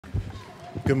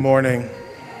Good morning.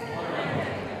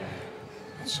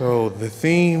 So the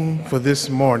theme for this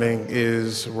morning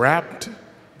is wrapped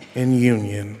in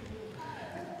union.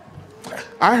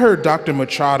 I heard Dr.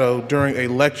 Machado during a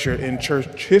lecture in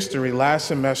church history last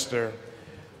semester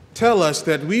tell us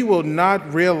that we will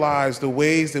not realize the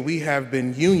ways that we have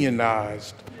been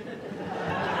unionized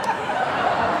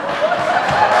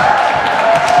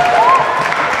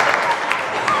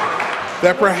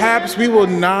that perhaps we will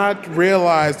not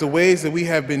realize the ways that we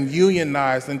have been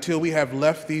unionized until we have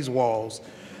left these walls.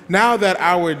 Now that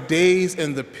our days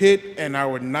in the pit and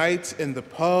our nights in the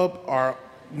pub are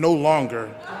no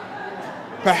longer,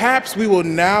 perhaps we will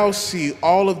now see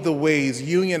all of the ways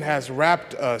union has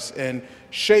wrapped us and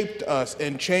shaped us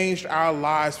and changed our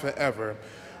lives forever.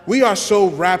 We are so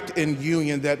wrapped in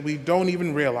union that we don't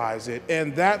even realize it,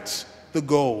 and that's the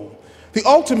goal. The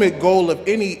ultimate goal of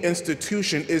any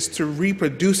institution is to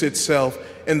reproduce itself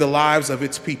in the lives of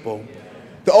its people.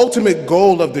 The ultimate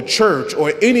goal of the church,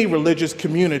 or any religious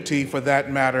community for that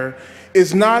matter,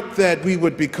 is not that we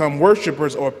would become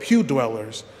worshipers or pew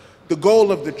dwellers. The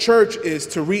goal of the church is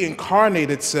to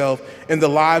reincarnate itself in the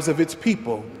lives of its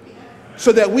people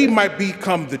so that we might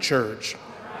become the church.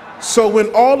 So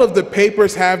when all of the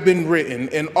papers have been written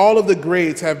and all of the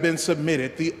grades have been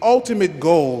submitted, the ultimate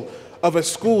goal of a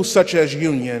school such as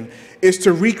Union is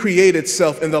to recreate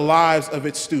itself in the lives of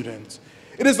its students.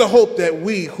 It is the hope that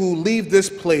we who leave this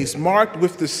place marked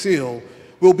with the seal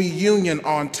will be union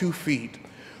on 2 feet.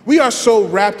 We are so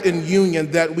wrapped in union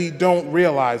that we don't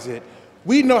realize it.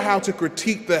 We know how to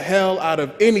critique the hell out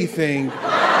of anything and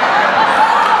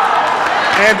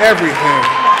everything.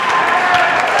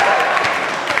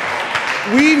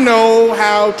 We know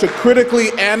how to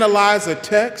critically analyze a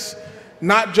text,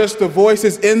 not just the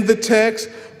voices in the text,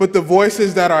 but the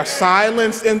voices that are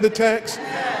silenced in the text.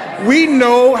 We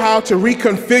know how to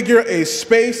reconfigure a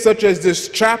space such as this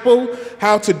chapel,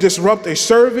 how to disrupt a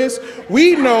service.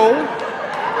 We know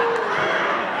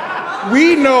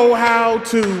how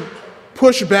to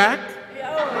push back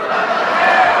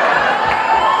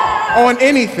on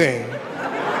anything.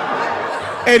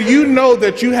 And you know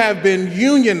that you have been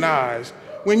unionized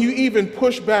when you even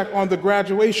push back on the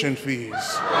graduation fees.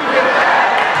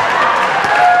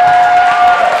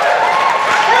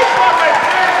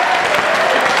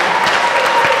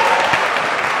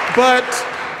 But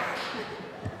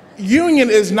union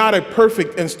is not a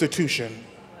perfect institution,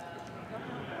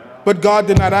 but God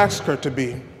did not ask her to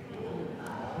be.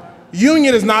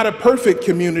 Union is not a perfect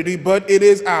community, but it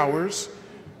is ours.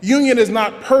 Union is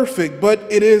not perfect, but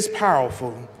it is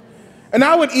powerful. And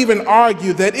I would even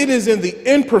argue that it is in the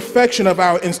imperfection of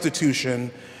our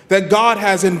institution that God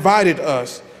has invited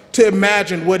us to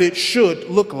imagine what it should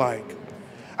look like.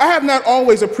 I have not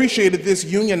always appreciated this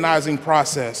unionizing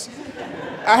process.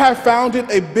 I found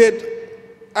a bit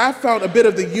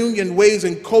of the union ways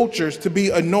and cultures to be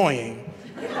annoying.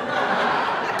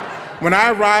 When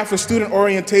I arrived for student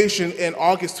orientation in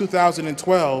August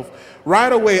 2012,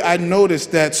 right away I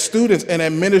noticed that students and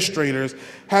administrators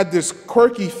had this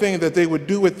quirky thing that they would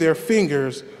do with their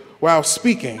fingers while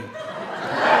speaking.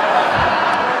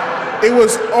 It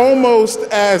was almost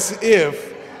as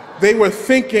if they were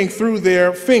thinking through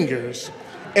their fingers,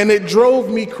 and it drove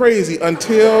me crazy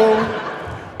until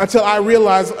I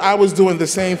realized I was doing the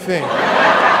same thing.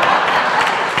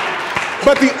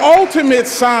 But the ultimate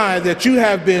sign that you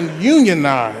have been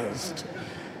unionized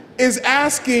is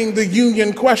asking the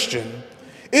union question.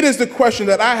 It is the question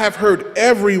that I have heard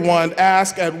everyone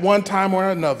ask at one time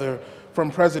or another, from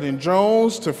President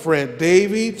Jones to Fred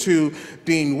Davey to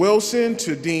Dean Wilson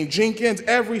to Dean Jenkins,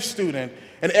 every student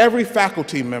and every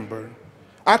faculty member.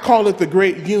 I call it the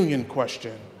great union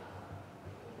question.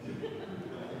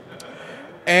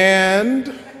 And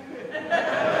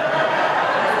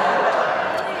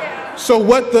so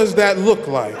what does that look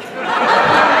like?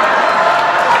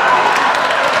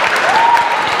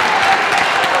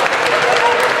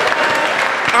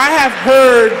 I have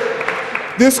heard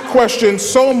this question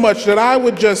so much that I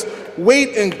would just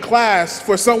wait in class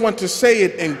for someone to say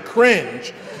it and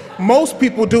cringe. Most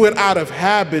people do it out of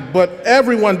habit, but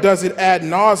everyone does it ad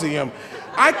nauseum.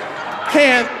 I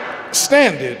can't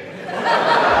stand it.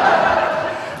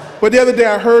 But the other day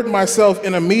I heard myself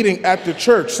in a meeting at the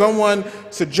church. Someone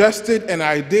suggested an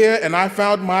idea and I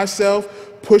found myself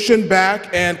pushing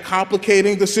back and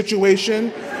complicating the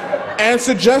situation and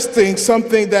suggesting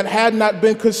something that had not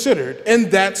been considered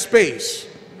in that space.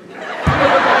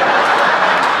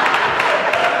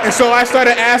 And so I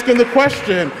started asking the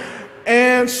question,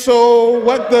 and so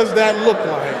what does that look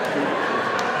like?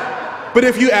 But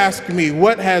if you ask me,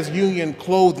 what has union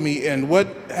clothed me in? What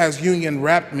has union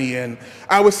wrapped me in?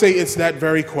 I would say it's that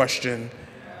very question.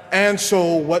 And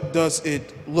so what does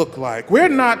it look like? We're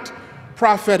not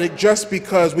prophetic just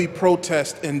because we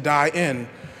protest and die in.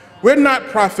 We're not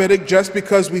prophetic just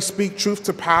because we speak truth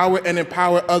to power and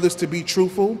empower others to be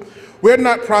truthful. We're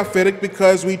not prophetic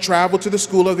because we travel to the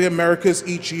School of the Americas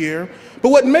each year. But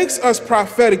what makes us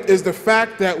prophetic is the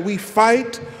fact that we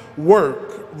fight,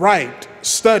 work, write,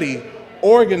 study,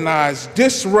 organize,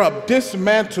 disrupt,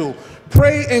 dismantle,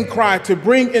 pray and cry to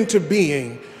bring into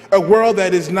being a world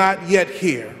that is not yet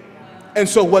here. And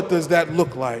so what does that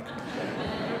look like?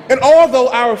 And although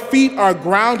our feet are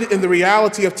grounded in the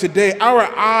reality of today, our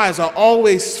eyes are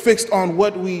always fixed on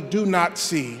what we do not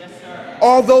see.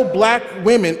 Although black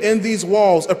women in these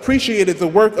walls appreciated the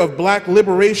work of black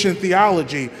liberation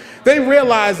theology, they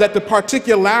realized that the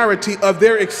particularity of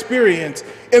their experience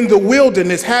in the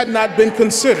wilderness had not been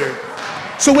considered.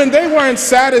 So when they weren't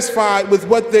satisfied with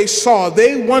what they saw,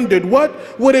 they wondered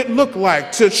what would it look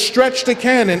like to stretch the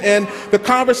canon and the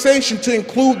conversation to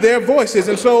include their voices.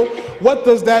 And so what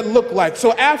does that look like?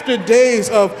 So after days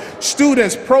of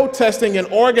students protesting and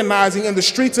organizing in the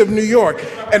streets of New York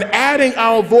and adding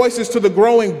our voices to the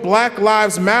growing Black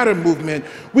Lives Matter movement,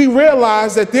 we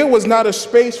realized that there was not a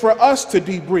space for us to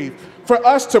debrief, for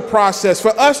us to process,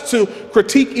 for us to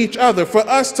critique each other, for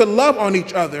us to love on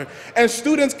each other. And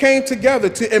students came together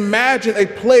to imagine a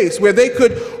place where they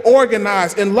could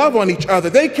organize and love on each other.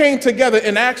 They came together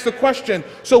and asked the question,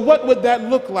 so what would that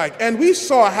look like? And we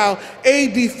saw how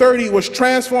AD 30 was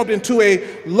transformed into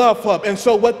a love hub. And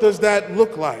so what does that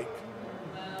look like?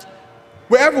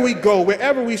 Wherever we go,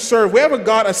 wherever we serve, wherever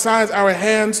God assigns our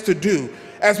hands to do,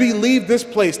 as we leave this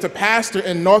place to pastor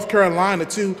in North Carolina,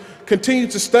 to continue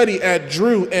to study at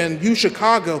Drew and U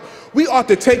Chicago, we ought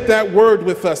to take that word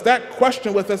with us, that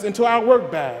question with us into our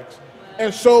work bags.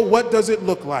 And so what does it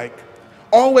look like?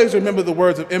 Always remember the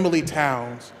words of Emily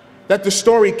Towns, that the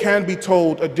story can be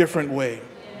told a different way.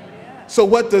 So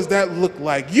what does that look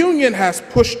like? Union has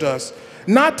pushed us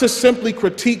not to simply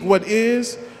critique what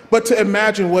is, but to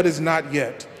imagine what is not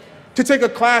yet. To take a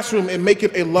classroom and make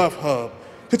it a love hub.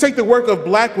 To take the work of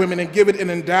black women and give it an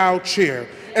endowed chair.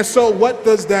 And so what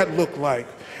does that look like?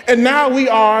 And now we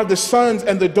are the sons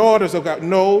and the daughters of God.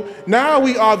 No, now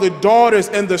we are the daughters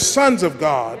and the sons of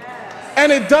God.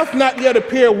 And it doth not yet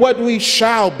appear what we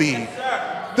shall be.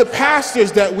 The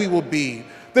pastors that we will be,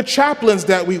 the chaplains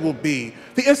that we will be,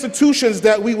 the institutions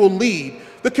that we will lead,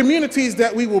 the communities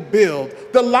that we will build,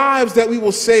 the lives that we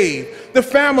will save, the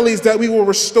families that we will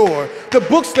restore, the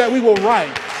books that we will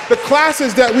write, the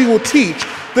classes that we will teach,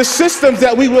 the systems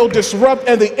that we will disrupt,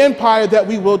 and the empire that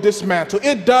we will dismantle.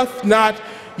 It doth not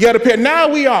yet appear. Now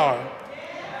we are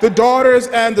the daughters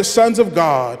and the sons of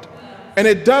God, and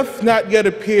it doth not yet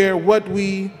appear what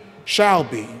we shall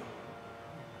be.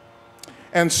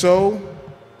 And so,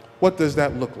 what does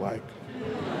that look like?